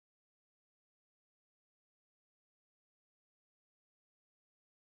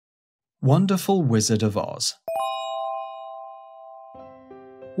Wonderful Wizard of Oz.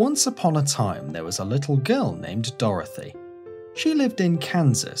 Once upon a time, there was a little girl named Dorothy. She lived in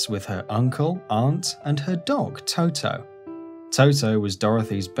Kansas with her uncle, aunt, and her dog, Toto. Toto was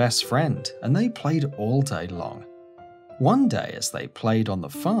Dorothy's best friend, and they played all day long. One day, as they played on the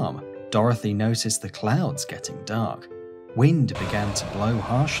farm, Dorothy noticed the clouds getting dark. Wind began to blow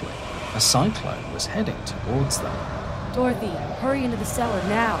harshly. A cyclone was heading towards them. Dorothy, hurry into the cellar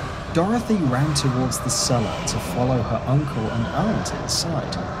now. Dorothy ran towards the cellar to follow her uncle and aunt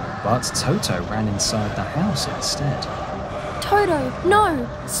inside, but Toto ran inside the house instead. Toto, no!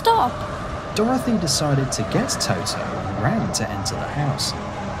 Stop! Dorothy decided to get Toto and ran to enter the house.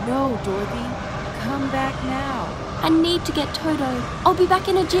 No, Dorothy. Come back now. I need to get Toto. I'll be back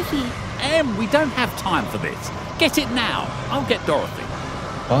in a jiffy. Em, we don't have time for this. Get it now. I'll get Dorothy.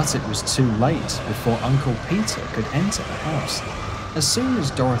 But it was too late before Uncle Peter could enter the house. As soon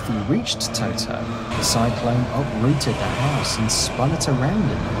as Dorothy reached Toto, the cyclone uprooted the house and spun it around in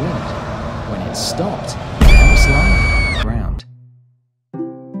the wind. When it stopped, the house landed on the ground.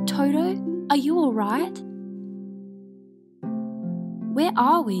 Toto, are you all right? Where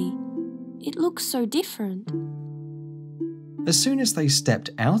are we? It looks so different. As soon as they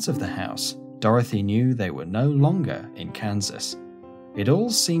stepped out of the house, Dorothy knew they were no longer in Kansas. It all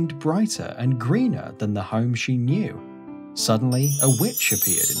seemed brighter and greener than the home she knew. Suddenly, a witch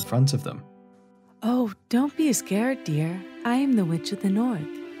appeared in front of them. Oh, don't be scared, dear. I am the Witch of the North.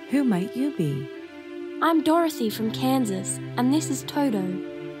 Who might you be? I'm Dorothy from Kansas, and this is Toto.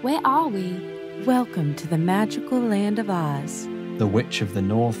 Where are we? Welcome to the magical land of Oz. The Witch of the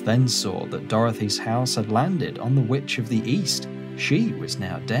North then saw that Dorothy's house had landed on the Witch of the East. She was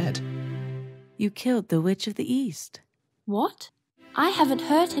now dead. You killed the Witch of the East. What? I haven't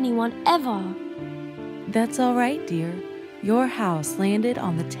hurt anyone ever. That's all right, dear. Your house landed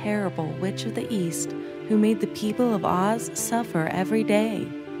on the terrible Witch of the East who made the people of Oz suffer every day.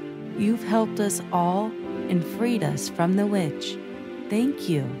 You've helped us all and freed us from the witch. Thank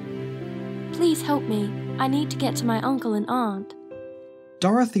you. Please help me. I need to get to my uncle and aunt.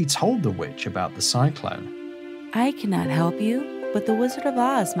 Dorothy told the witch about the cyclone. I cannot help you, but the Wizard of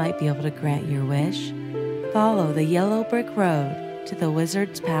Oz might be able to grant your wish. Follow the yellow brick road to the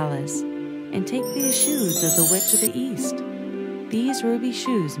Wizard's Palace and take these shoes of the Witch of the East. These ruby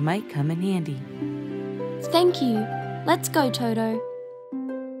shoes might come in handy. Thank you. Let's go, Toto.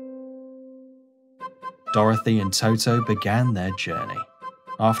 Dorothy and Toto began their journey.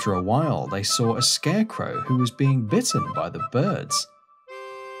 After a while, they saw a scarecrow who was being bitten by the birds.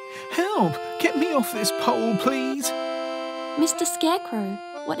 Help! Get me off this pole, please! Mr. Scarecrow,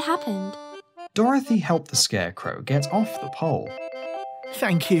 what happened? Dorothy helped the scarecrow get off the pole.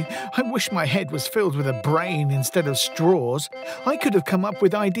 Thank you. I wish my head was filled with a brain instead of straws. I could have come up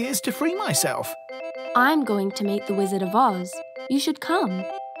with ideas to free myself. I'm going to meet the Wizard of Oz. You should come.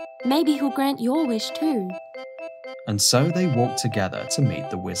 Maybe he'll grant your wish too. And so they walked together to meet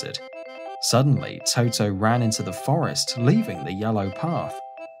the wizard. Suddenly, Toto ran into the forest, leaving the yellow path.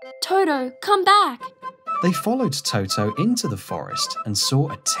 Toto, come back! They followed Toto into the forest and saw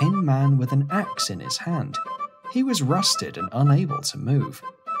a tin man with an axe in his hand. He was rusted and unable to move.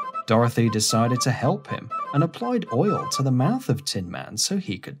 Dorothy decided to help him and applied oil to the mouth of Tin Man so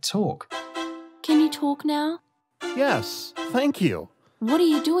he could talk. Can you talk now? Yes, thank you. What are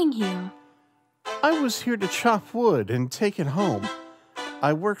you doing here? I was here to chop wood and take it home.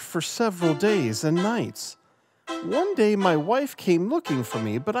 I worked for several days and nights. One day my wife came looking for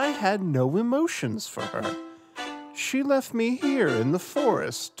me, but I had no emotions for her. She left me here in the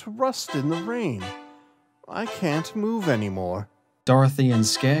forest to rust in the rain. I can't move anymore. Dorothy and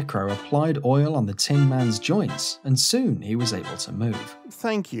Scarecrow applied oil on the Tin Man's joints, and soon he was able to move.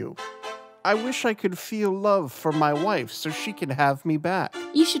 Thank you. I wish I could feel love for my wife so she can have me back.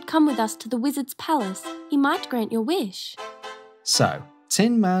 You should come with us to the Wizard's Palace. He might grant your wish. So,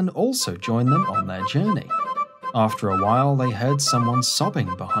 Tin Man also joined them on their journey. After a while, they heard someone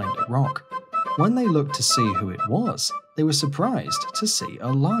sobbing behind a rock. When they looked to see who it was, they were surprised to see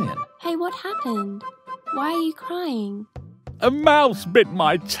a lion. Hey, what happened? Why are you crying? A mouse bit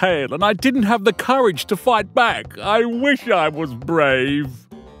my tail and I didn't have the courage to fight back. I wish I was brave.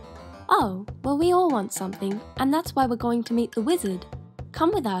 Oh, well, we all want something, and that's why we're going to meet the wizard.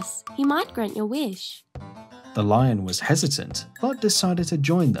 Come with us. He might grant your wish. The lion was hesitant, but decided to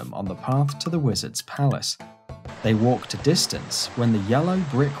join them on the path to the wizard's palace. They walked a distance when the yellow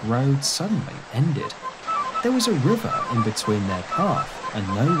brick road suddenly ended. There was a river in between their path and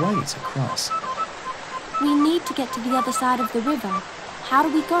no way to cross. We need to get to the other side of the river. How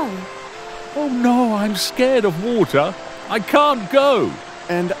do we go? Oh no, I'm scared of water. I can't go.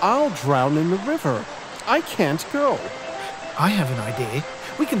 And I'll drown in the river. I can't go. I have an idea.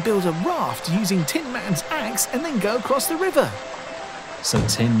 We can build a raft using Tin Man's axe and then go across the river. So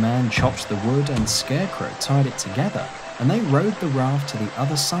Tin Man chopped the wood and Scarecrow tied it together, and they rowed the raft to the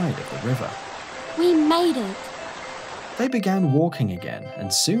other side of the river. We made it! They began walking again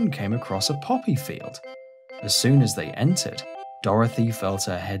and soon came across a poppy field. As soon as they entered, Dorothy felt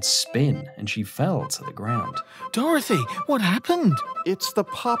her head spin and she fell to the ground. Dorothy, what happened? It's the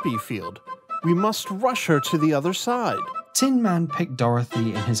poppy field. We must rush her to the other side. Tin Man picked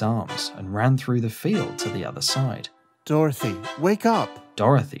Dorothy in his arms and ran through the field to the other side. Dorothy, wake up.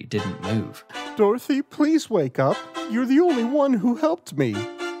 Dorothy didn't move. Dorothy, please wake up. You're the only one who helped me.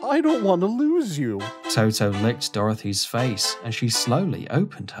 I don't want to lose you. Toto licked Dorothy's face and she slowly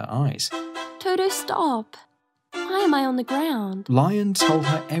opened her eyes. Toto, stop! Why am I on the ground? Lion told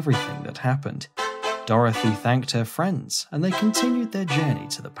her everything that happened. Dorothy thanked her friends and they continued their journey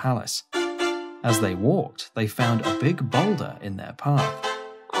to the palace. As they walked, they found a big boulder in their path.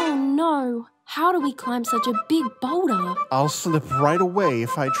 Oh no! How do we climb such a big boulder? I'll slip right away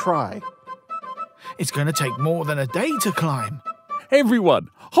if I try. It's going to take more than a day to climb. Everyone,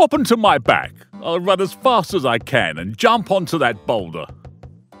 hop onto my back. I'll run as fast as I can and jump onto that boulder.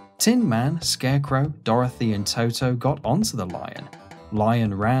 Tin Man, Scarecrow, Dorothy and Toto got onto the lion.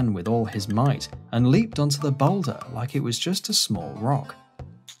 Lion ran with all his might and leaped onto the boulder like it was just a small rock.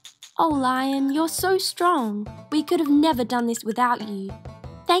 Oh, Lion, you're so strong. We could have never done this without you.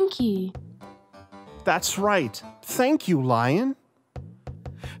 Thank you. That's right. Thank you, Lion.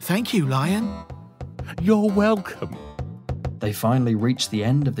 Thank you, Lion. You're welcome. They finally reached the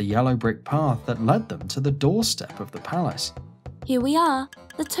end of the yellow brick path that led them to the doorstep of the palace. Here we are.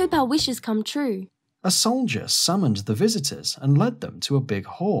 Let's hope our wishes come true. A soldier summoned the visitors and led them to a big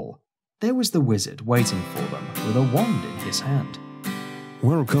hall. There was the wizard waiting for them with a wand in his hand.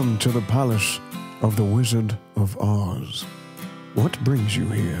 Welcome to the palace of the Wizard of Oz. What brings you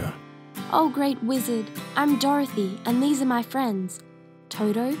here? Oh, great wizard. I'm Dorothy, and these are my friends.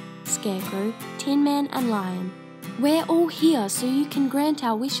 Toto, Scarecrow, Tin Man and Lion. We're all here so you can grant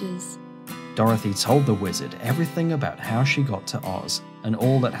our wishes. Dorothy told the wizard everything about how she got to Oz and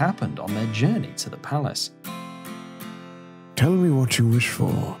all that happened on their journey to the palace. Tell me what you wish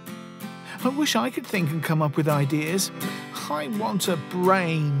for. I wish I could think and come up with ideas. I want a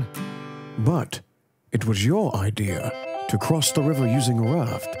brain. But it was your idea to cross the river using a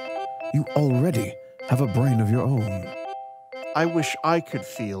raft. You already have a brain of your own. I wish I could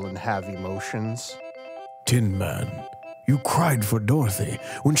feel and have emotions. Tin Man, you cried for Dorothy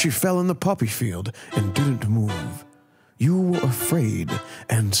when she fell in the poppy field and didn't move. You were afraid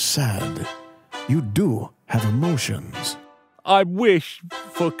and sad. You do have emotions. I wish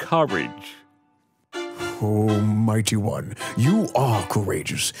for courage. Oh, mighty one, you are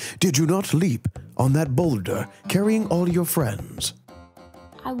courageous. Did you not leap on that boulder carrying all your friends?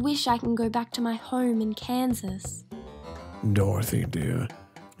 I wish I can go back to my home in Kansas. Dorothy, dear,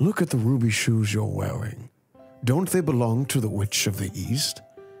 look at the ruby shoes you're wearing. Don't they belong to the Witch of the East?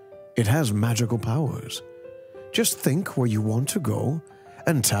 It has magical powers. Just think where you want to go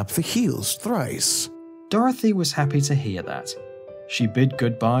and tap the heels thrice. Dorothy was happy to hear that. She bid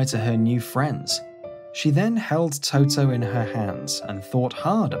goodbye to her new friends. She then held Toto in her hands and thought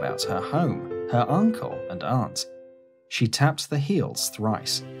hard about her home, her uncle and aunt. She tapped the heels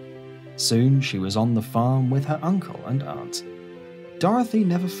thrice. Soon she was on the farm with her uncle and aunt. Dorothy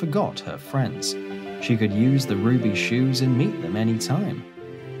never forgot her friends. She could use the ruby shoes and meet them any time.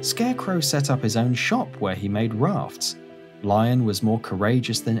 Scarecrow set up his own shop where he made rafts. Lion was more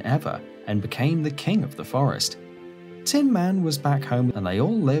courageous than ever and became the king of the forest. Tin Man was back home and they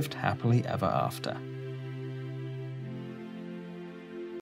all lived happily ever after.